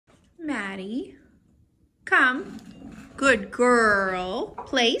Maddie. Come. Good girl.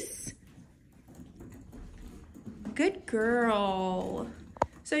 Place. Good girl.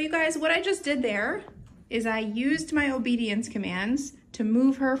 So you guys, what I just did there is I used my obedience commands to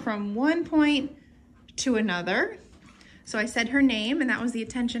move her from one point to another. So I said her name, and that was the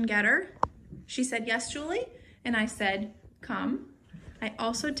attention getter. She said, yes, Julie, and I said, come. I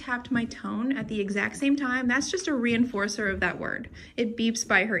also tapped my tone at the exact same time. That's just a reinforcer of that word. It beeps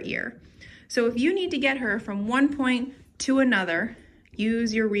by her ear. So if you need to get her from one point to another,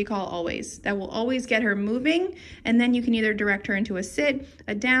 use your recall always. That will always get her moving, and then you can either direct her into a sit,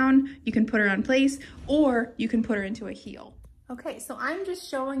 a down, you can put her on place, or you can put her into a heel. Okay, so I'm just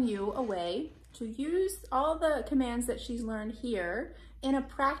showing you a way to use all the commands that she's learned here in a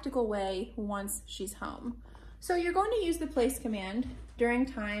practical way once she's home. So you're going to use the place command during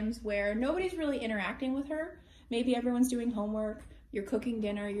times where nobody's really interacting with her. Maybe everyone's doing homework, you're cooking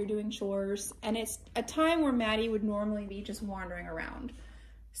dinner, you're doing chores, and it's a time where Maddie would normally be just wandering around.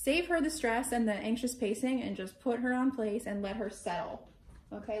 Save her the stress and the anxious pacing and just put her on place and let her settle.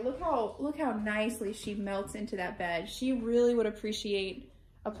 Okay, look how nicely she melts into that bed. She really would appreciate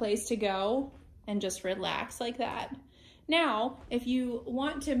a place to go and just relax like that. Now, if you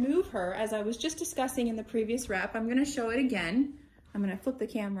want to move her, as I was just discussing in the previous rep, I'm gonna show it again. I'm gonna flip the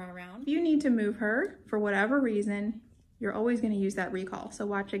camera around. If you need to move her for whatever reason, you're always gonna use that recall. So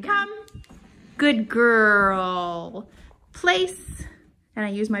watch again. Come. Good girl. Place. And I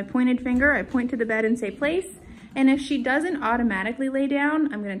use my pointed finger. I point to the bed and say place. And if she doesn't automatically lay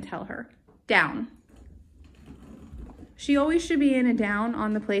down, I'm gonna tell her, down. She always should be in a down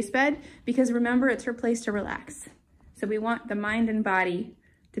on the place bed because remember, it's her place to relax. So we want the mind and body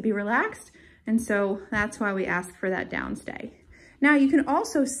to be relaxed. And so that's why we ask for that down stay. Now you can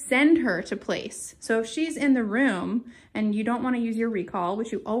also send her to place. So if she's in the room and you don't want to use your recall,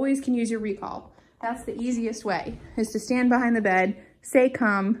 which you always can use your recall, that's the easiest way, is to stand behind the bed, say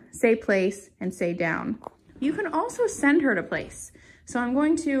come, say place, and say down. You can also send her to place. So I'm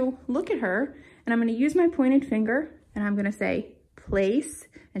going to look at her and I'm going to use my pointed finger and I'm going to say place,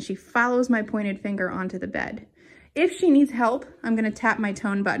 and she follows my pointed finger onto the bed. If she needs help, I'm going to tap my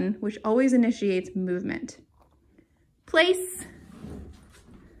tone button, which always initiates movement. Place.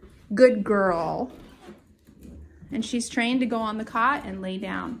 Good girl. And she's trained to go on the cot and lay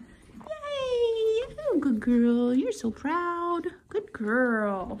down. Yay! Oh, good girl. You're so proud. Good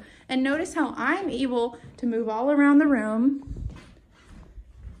girl. And notice how I'm able to move all around the room.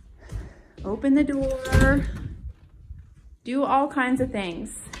 Open the door. Do all kinds of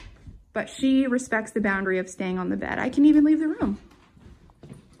things. But she respects the boundary of staying on the bed. I can even leave the room.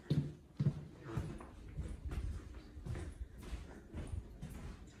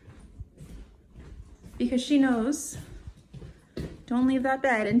 Because she knows, don't leave that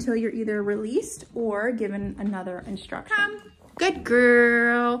bed until you're either released or given another instruction. Come. Good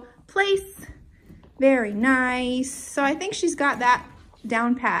girl. Place. Very nice. So I think she's got that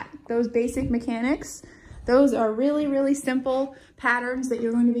down pat. Those basic mechanics. Those are really, really simple patterns that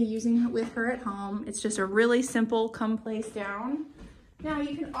you're going to be using with her at home. It's just a really simple come place down. Now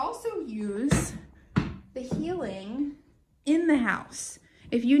you can also use the healing in the house.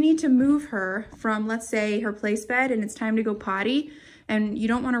 If you need to move her from, let's say, her place bed and it's time to go potty and you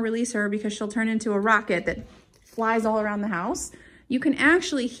don't want to release her because she'll turn into a rocket that flies all around the house, you can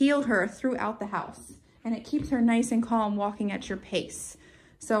actually heal her throughout the house and it keeps her nice and calm walking at your pace.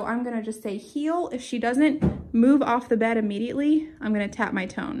 So I'm gonna just say heel. If she doesn't move off the bed immediately, I'm gonna tap my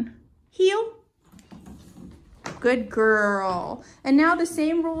tone. Heel. Good girl. And now the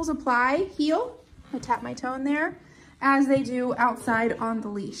same rules apply. Heel, I tap my tone there, as they do outside on the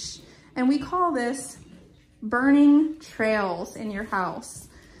leash. And we call this burning trails in your house.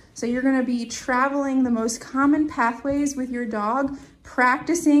 So you're gonna be traveling the most common pathways with your dog,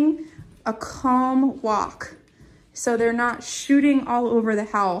 practicing a calm walk. So they're not shooting all over the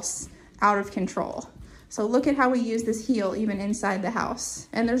house out of control. So look at how we use this heel even inside the house.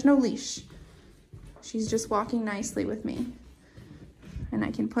 And there's no leash. She's just walking nicely with me. And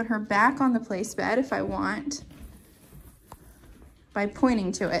I can put her back on the place bed if I want by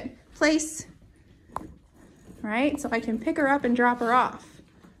pointing to it. Place, right? So I can pick her up and drop her off.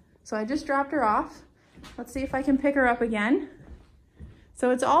 So I just dropped her off. Let's see if I can pick her up again. So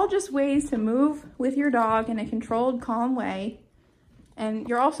it's all just ways to move with your dog in a controlled, calm way. And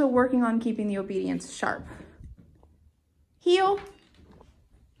you're also working on keeping the obedience sharp. Heel.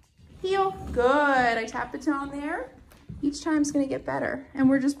 Heel. Good. I tap the tone there. Each time's going to get better. And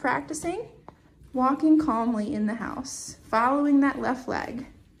we're just practicing walking calmly in the house, following that left leg.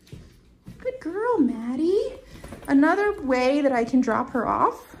 Good girl, Maddie. Another way that I can drop her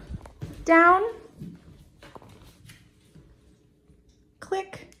off down,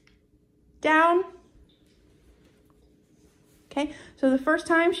 click, down. Okay, so the first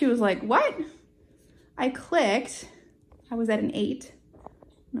time she was like, what? I clicked, I was at an 8. I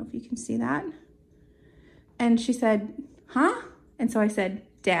don't know if you can see that. And she said, huh? And so I said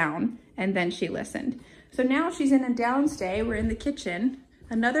down, and then she listened. So now she's in a down stay, we're in the kitchen.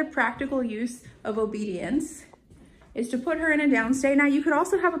 Another practical use of obedience is to put her in a down stay. Now you could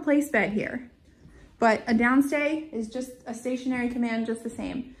also have a place bed here, but a down stay is just a stationary command just the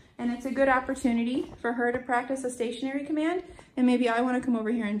same. And it's a good opportunity for her to practice a stationary command. And maybe I want to come over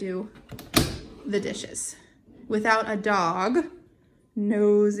here and do the dishes without a dog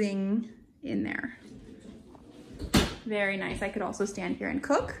nosing in there. Very nice. I could also stand here and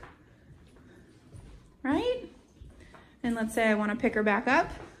cook, right? And let's say I want to pick her back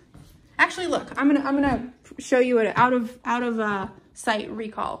up. Actually, look, I'm gonna show you an out of sight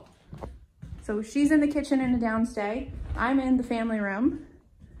recall. So she's in the kitchen in a down stay. I'm in the family room.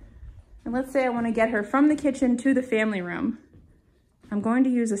 And let's say I want to get her from the kitchen to the family room. I'm going to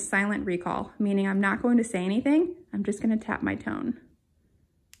use a silent recall, meaning I'm not going to say anything. I'm just going to tap my tone.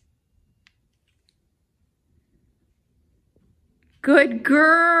 Good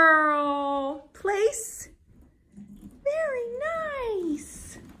girl. Place. Very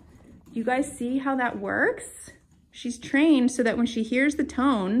nice. You guys see how that works? She's trained so that when she hears the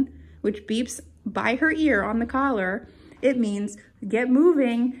tone, which beeps by her ear on the collar, it means get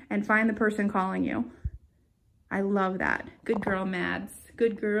moving and find the person calling you. I love that. Good girl, Mads.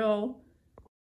 Good girl.